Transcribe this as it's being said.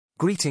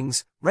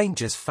Greetings,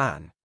 Rangers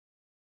fan.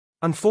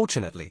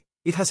 Unfortunately,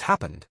 it has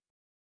happened.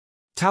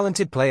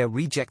 Talented player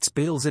rejects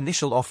Bill's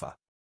initial offer.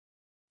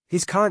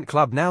 His current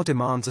club now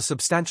demands a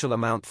substantial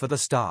amount for the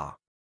star.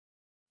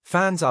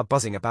 Fans are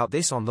buzzing about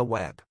this on the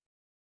web.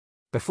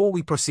 Before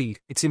we proceed,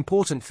 it's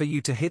important for you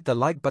to hit the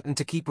like button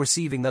to keep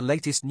receiving the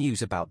latest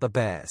news about the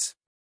Bears.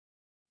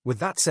 With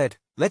that said,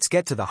 let's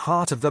get to the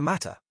heart of the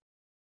matter.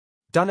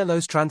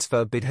 Danilo's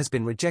transfer bid has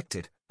been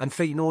rejected, and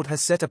Feyenoord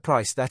has set a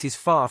price that is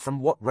far from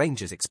what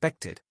Rangers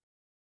expected.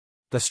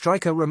 The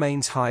striker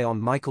remains high on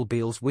Michael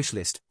Beale's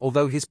wishlist,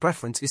 although his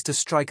preference is to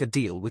strike a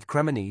deal with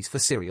Cremonese for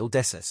Cyril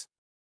Dessers.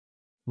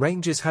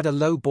 Rangers had a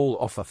low ball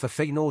offer for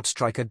Feyenoord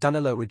striker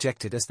Danilo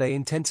rejected as they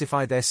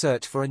intensify their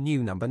search for a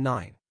new number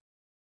 9.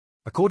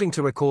 According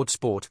to Record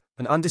Sport,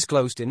 an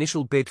undisclosed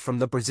initial bid from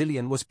the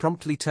Brazilian was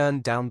promptly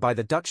turned down by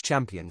the Dutch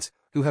champions,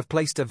 who have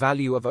placed a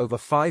value of over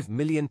 £5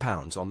 million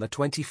on the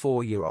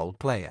 24-year-old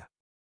player.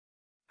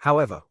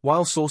 However,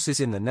 while sources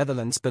in the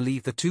Netherlands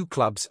believe the two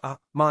clubs are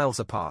miles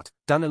apart,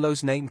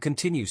 Danilo's name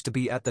continues to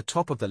be at the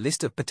top of the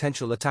list of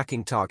potential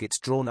attacking targets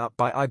drawn up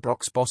by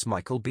Ibrox boss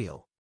Michael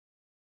Beale.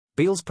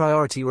 Beale's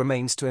priority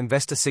remains to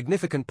invest a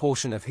significant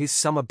portion of his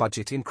summer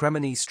budget in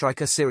Cremonese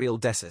striker Cyril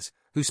Dessers,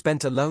 who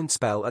spent a loan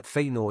spell at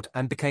Feyenoord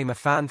and became a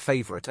fan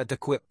favourite at De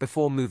Kuip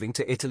before moving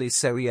to Italy's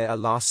Serie A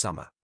last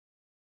summer.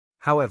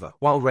 However,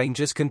 while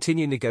Rangers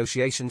continue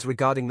negotiations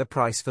regarding the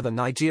price for the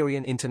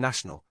Nigerian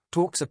international,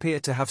 talks appear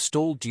to have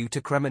stalled due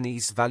to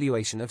Cremonese's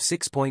valuation of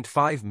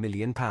 £6.5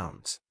 million.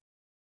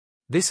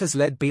 This has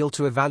led Beale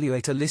to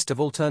evaluate a list of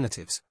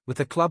alternatives, with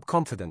the club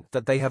confident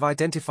that they have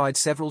identified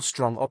several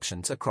strong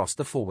options across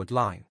the forward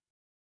line.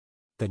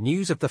 The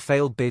news of the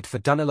failed bid for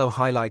Danilo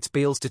highlights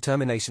Beale's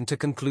determination to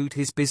conclude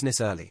his business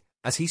early,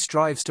 as he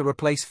strives to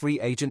replace free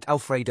agent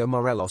Alfredo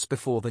Morelos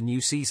before the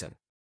new season.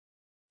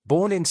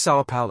 Born in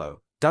Sao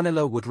Paulo,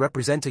 Danilo would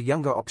represent a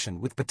younger option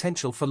with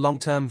potential for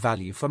long-term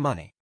value for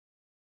money.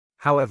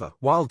 However,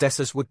 while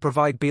Dessers would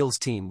provide Beale's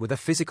team with a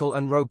physical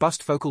and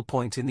robust focal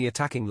point in the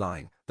attacking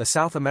line, the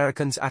South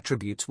American's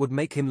attributes would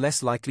make him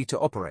less likely to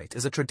operate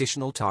as a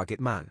traditional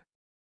target man.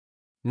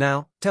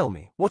 Now, tell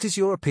me, what is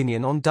your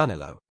opinion on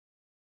Danilo?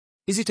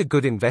 Is it a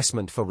good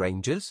investment for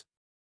Rangers?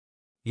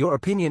 Your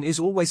opinion is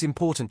always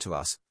important to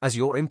us, as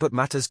your input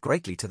matters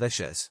greatly to the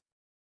shows.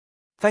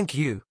 Thank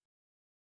you.